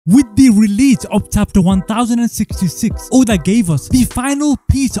With the release of chapter 1066, Oda gave us the final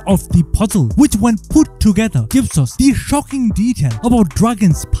piece of the puzzle, which when put together gives us the shocking detail about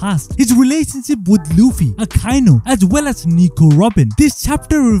Dragon's past, his relationship with Luffy, Akainu, as well as Nico Robin. This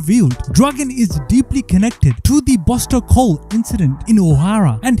chapter revealed Dragon is deeply connected to the Buster Cole incident in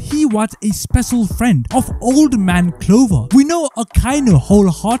Ohara, and he was a special friend of Old Man Clover. We know Akainu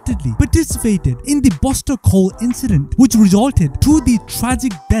wholeheartedly participated in the Buster Cole incident, which resulted to the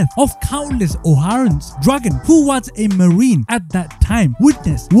tragic death of countless Oharans. Dragon, who was a marine at that time,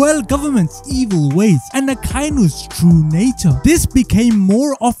 witnessed world government's evil ways and Akainu's true nature. This became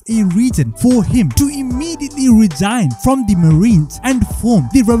more of a reason for him to immediately resign from the Marines and form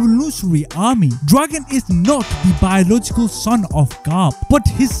the Revolutionary Army. Dragon is not the biological son of Garp, but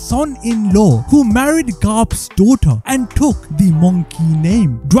his son-in-law, who married Garp's daughter and took the monkey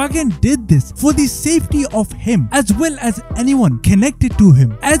name. Dragon did this for the safety of him as well as anyone connected to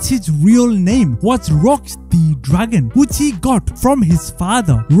him, as his real name was Rox the Dragon, which he got from his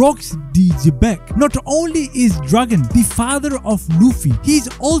father, Rox the 𝚲𝚘𝚎. Not only is Dragon the father of Luffy, he is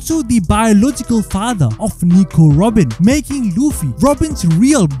also the biological father of Nico Robin, making Luffy Robin's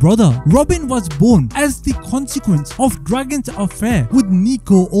real brother. Robin was born as the consequence of Dragon's affair with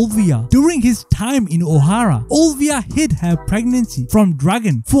Nico Olvia. During his time in Ohara, Olvia hid her pregnancy from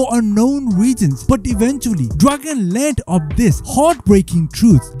Dragon for unknown reasons, but eventually Dragon learned of this heartbreaking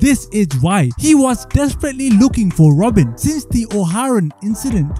truth. This is why he was desperately looking for Robin, since the Oharan incident